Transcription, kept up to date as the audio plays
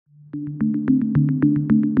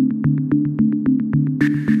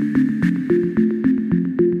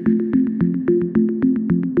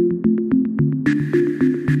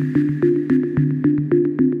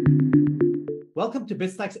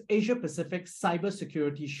Biztechasia Asia Pacific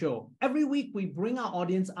Cybersecurity Show. Every week, we bring our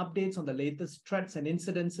audience updates on the latest threats and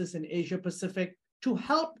incidences in Asia Pacific to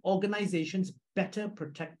help organizations better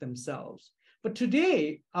protect themselves. But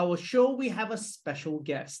today, our show, we have a special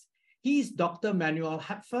guest. He's Dr. Manuel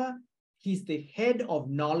Hepfer. He's the head of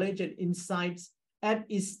knowledge and insights at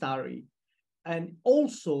ISTARI, and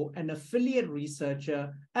also an affiliate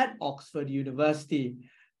researcher at Oxford University.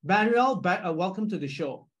 Manuel, welcome to the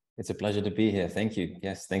show. It's a pleasure to be here. Thank you.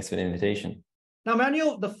 Yes, thanks for the invitation. Now,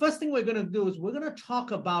 Manuel, the first thing we're going to do is we're going to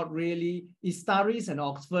talk about really ISTARI's and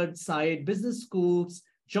Oxford Science Business School's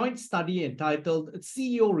joint study entitled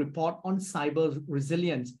CEO Report on Cyber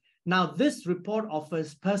Resilience. Now, this report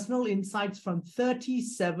offers personal insights from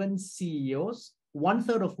 37 CEOs,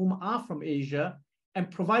 1/3 of whom are from Asia,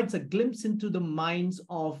 and provides a glimpse into the minds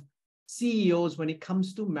of CEOs when it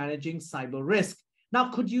comes to managing cyber risk. Now,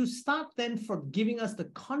 could you start then for giving us the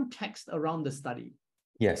context around the study?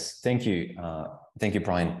 Yes, thank you. Thank you,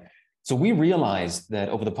 Brian. So we realized that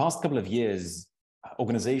over the past couple of years,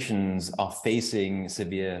 organizations are facing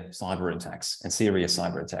severe cyber attacks and serious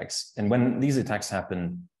cyber attacks. And when these attacks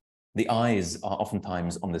happen, the eyes are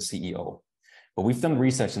oftentimes on the CEO. But we've done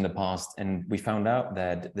research in the past, and we found out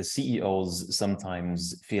that the CEOs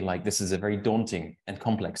sometimes feel like this is a very daunting and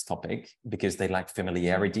complex topic because they lack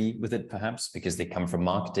familiarity with it, perhaps because they come from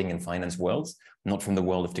marketing and finance worlds, not from the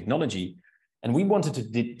world of technology. And we wanted to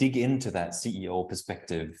dig into that CEO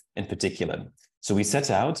perspective in particular. So we set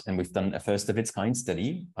out, and we've done a first of its kind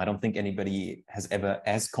study. I don't think anybody has ever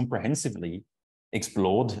as comprehensively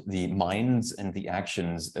explored the minds and the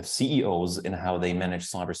actions of CEOs in how they manage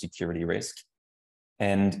cybersecurity risk.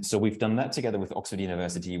 And so we've done that together with Oxford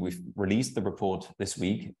University. We've released the report this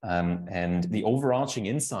week. And the overarching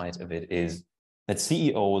insight of it is that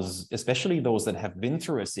CEOs, especially those that have been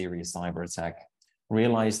through a serious cyber attack,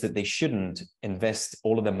 realize that they shouldn't invest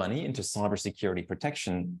all of their money into cybersecurity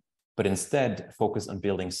protection, but instead focus on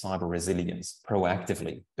building cyber resilience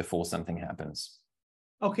proactively before something happens.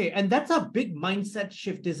 Okay, and that's a big mindset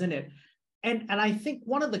shift, isn't it? And I think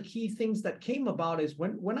one of the key things that came about is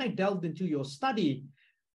when I delved into your study,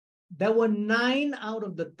 there were 9 out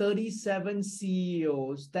of the 37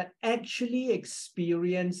 CEOs that actually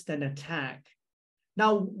experienced an attack.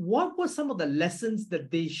 Now, what were some of the lessons that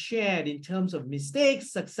they shared in terms of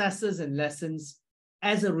mistakes, successes, and lessons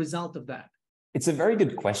as a result of that? It's a very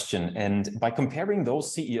good question. And by comparing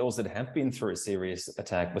those CEOs that have been through a serious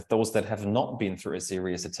attack with those that have not been through a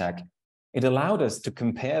serious attack, it allowed us to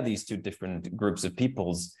compare these two different groups of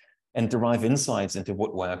peoples and derive insights into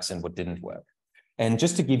what works and what didn't work. And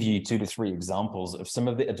just to give you 2 to 3 examples of some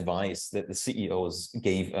of the advice that the CEOs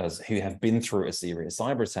gave us who have been through a serious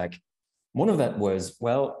cyber attack, one of that was,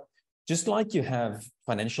 well, just like you have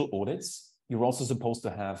financial audits, you're also supposed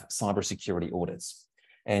to have cybersecurity audits.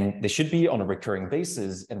 And they should be on a recurring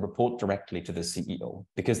basis and report directly to the CEO,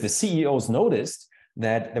 because the CEOs noticed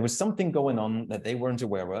that there was something going on that they weren't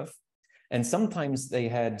aware of. And sometimes they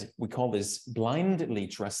had, we call this, blindly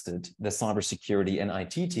trusted the cybersecurity and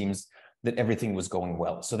IT teams that everything was going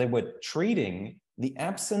well. So they were treating the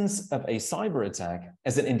absence of a cyber attack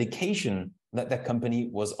as an indication that their company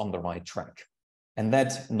was on the right track. And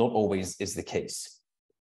that not always is the case.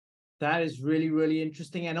 That is really, really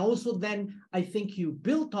interesting. And also then I think you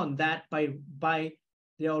built on that by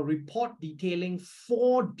your report detailing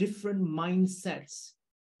 4 different mindsets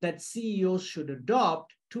that CEOs should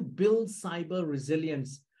adopt to build cyber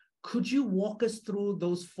resilience. Could you walk us through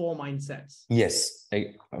those 4 mindsets? Yes,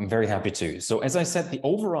 I'm very happy to. So as I said, the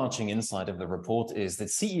overarching insight of the report is that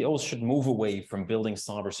CEOs should move away from building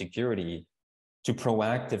cybersecurity to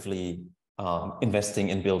proactively investing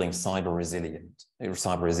in building cyber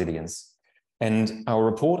resilience. And our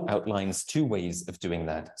report outlines 2 ways of doing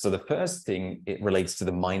that. So the first thing, it relates to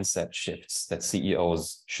the mindset shifts that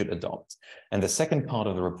CEOs should adopt. And the second part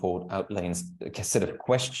of the report outlines a set of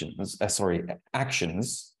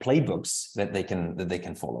actions, playbooks that they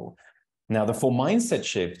can follow. Now, the 4 mindset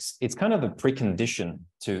shifts, it's kind of the precondition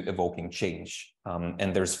to evoking change.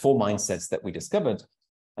 And there's 4 mindsets that we discovered.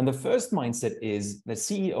 And the first mindset is that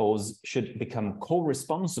CEOs should become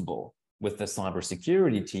co-responsible with the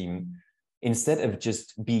cybersecurity team instead of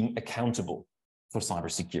just being accountable for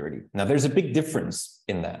cybersecurity. Now, there's a big difference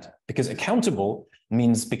in that, because accountable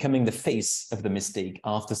means becoming the face of the mistake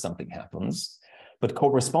after something happens, but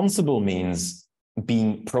co-responsible means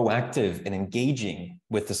being proactive and engaging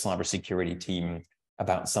with the cybersecurity team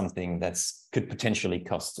about something that could potentially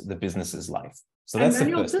cost the business's life. So that's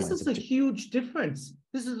the first. This is a huge difference.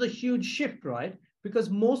 This is a huge shift, right? Because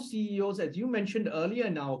most CEOs, as you mentioned earlier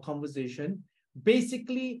in our conversation,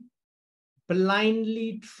 basically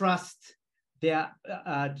blindly trust their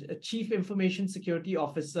chief information security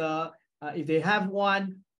officer, if they have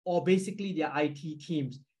one, or basically their IT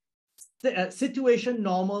teams. The situation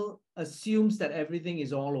normal assumes that everything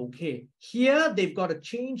is all okay. Here, they've got to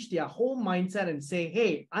change their whole mindset and say,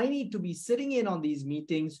 hey, I need to be sitting in on these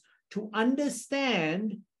meetings to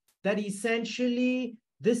understand that essentially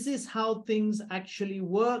this is how things actually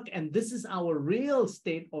work, and this is our real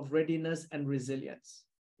state of readiness and resilience.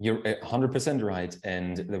 You're 100% right.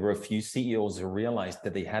 And there were a few CEOs who realized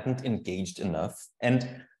that they hadn't engaged enough.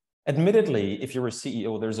 And admittedly, if you're a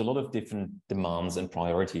CEO, there's a lot of different demands and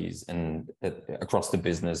priorities and across the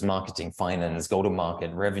business, marketing, finance,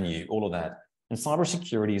 go-to-market, revenue, all of that. And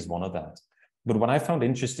cybersecurity is one of that. But what I found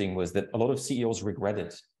interesting was that a lot of CEOs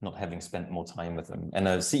regretted not having spent more time with them. And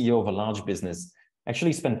a CEO of a large business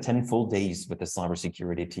actually spent 10 full days with the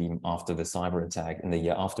cybersecurity team after the cyber attack and the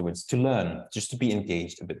year afterwards to learn, just to be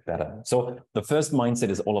engaged a bit better. So the first mindset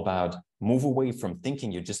is all about move away from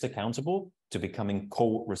thinking you're just accountable to becoming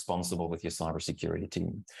co-responsible with your cybersecurity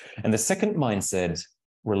team. And the second mindset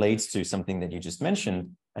relates to something that you just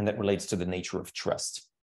mentioned, and that relates to the nature of trust.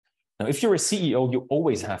 Now, if you're a CEO, you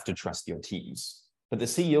always have to trust your teams. But the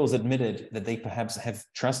CEOs admitted that they perhaps have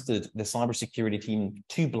trusted the cybersecurity team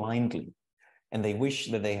too blindly, and they wish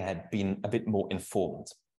that they had been a bit more informed.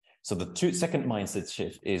 So the second mindset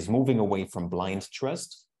shift is moving away from blind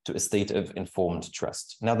trust to a state of informed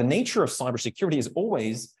trust. Now, the nature of cybersecurity is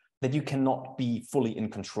always that you cannot be fully in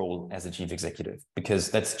control as a chief executive, because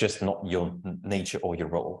that's just not your nature or your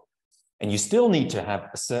role. And you still need to have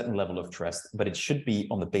a certain level of trust, but it should be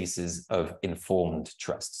on the basis of informed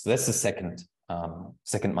trust. So that's the second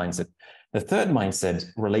mindset. The third mindset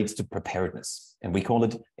relates to preparedness, and we call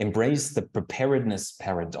it embrace the preparedness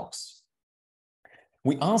paradox.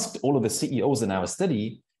 We asked all of the CEOs in our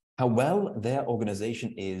study how well their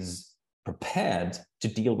organization is prepared to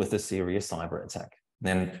deal with a serious cyber attack.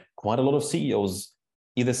 Then quite a lot of CEOs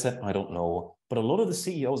either said, I don't know, but a lot of the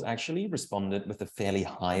CEOs actually responded with a fairly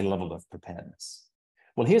high level of preparedness.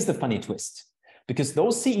 Well, here's the funny twist, because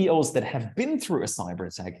those CEOs that have been through a cyber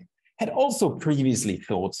attack had also previously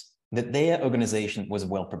thought that their organization was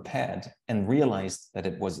well prepared and realized that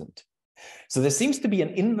it wasn't. So there seems to be an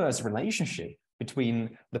inverse relationship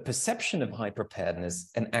between the perception of high preparedness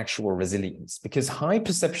and actual resilience, because high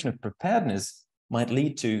perception of preparedness might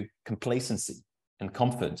lead to complacency and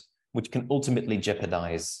comfort, which can ultimately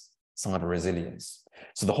jeopardize cyber resilience.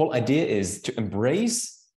 So the whole idea is to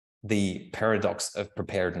embrace the paradox of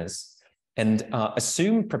preparedness and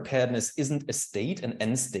assume preparedness isn't a state, an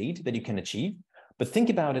end state that you can achieve, but think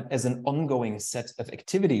about it as an ongoing set of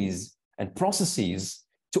activities and processes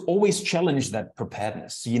to always challenge that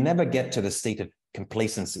preparedness. So you never get to the state of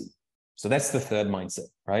complacency. So that's the third mindset,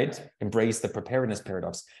 right? Embrace the preparedness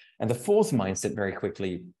paradox. And the fourth mindset, very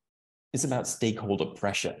quickly, is about stakeholder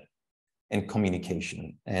pressure and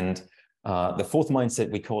communication. And the fourth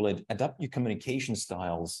mindset, we call it adapt your communication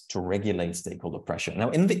styles to regulate stakeholder pressure.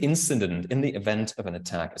 Now, in the event of an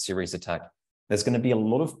attack, a serious attack, there's going to be a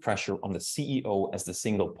lot of pressure on the CEO as the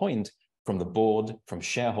single point from the board, from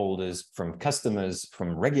shareholders, from customers,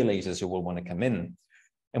 from regulators who will want to come in.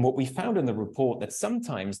 And what we found in the report that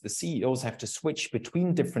sometimes the CEOs have to switch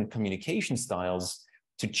between different communication styles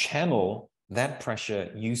to channel that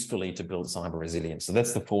pressure usefully to build cyber resilience. So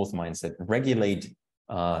that's the fourth mindset, regulate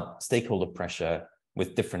stakeholder pressure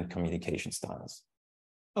with different communication styles.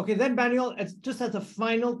 Okay, then Manuel, just as a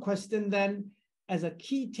final question then, as a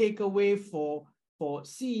key takeaway for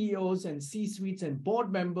CEOs and C-suites and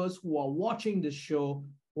board members who are watching this show,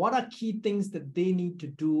 what are key things that they need to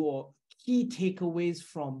do or key takeaways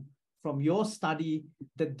from your study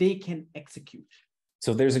that they can execute?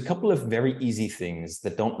 So there's a couple of very easy things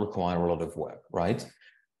that don't require a lot of work, right?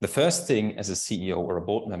 The first thing as a CEO or a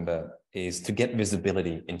board member is to get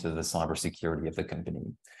visibility into the cybersecurity of the company.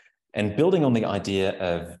 And building on the idea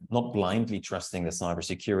of not blindly trusting the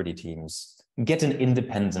cybersecurity teams, get an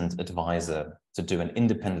independent advisor to do an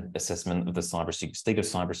independent assessment of the state of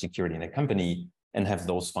cybersecurity in a company and have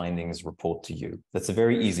those findings report to you. That's a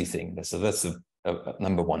very easy thing. So that's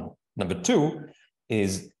number one. Number two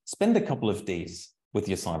is spend a couple of days with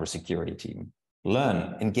your cybersecurity team.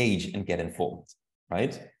 Learn, engage, and get informed,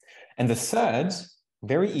 right? And the third,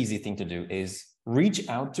 very easy thing to do is reach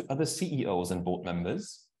out to other CEOs and board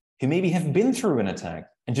members who maybe have been through an attack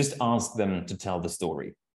and just ask them to tell the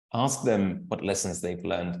story. Ask them what lessons they've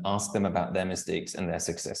learned. Ask them about their mistakes and their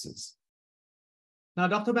successes. Now,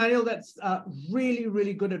 Dr. Manuel, that's really,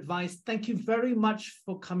 really good advice. Thank you very much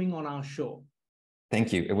for coming on our show.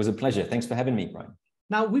 Thank you. It was a pleasure. Thanks for having me, Brian.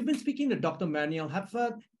 Now, we've been speaking to Dr. Manuel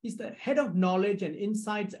Hepford. He's the Head of Knowledge and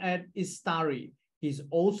Insights at ISTARI. He's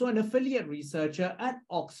also an affiliate researcher at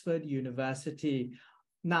Oxford University.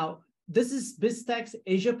 Now, this is Biztechasia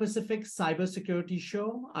Asia Pacific Cybersecurity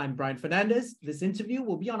Show. I'm Brian Fernandez. This interview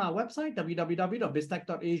will be on our website,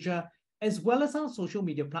 www.biztech.asia, as well as our social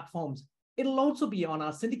media platforms. It'll also be on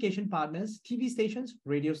our syndication partners, TV stations,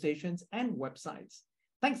 radio stations, and websites.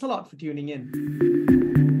 Thanks a lot for tuning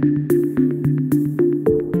in.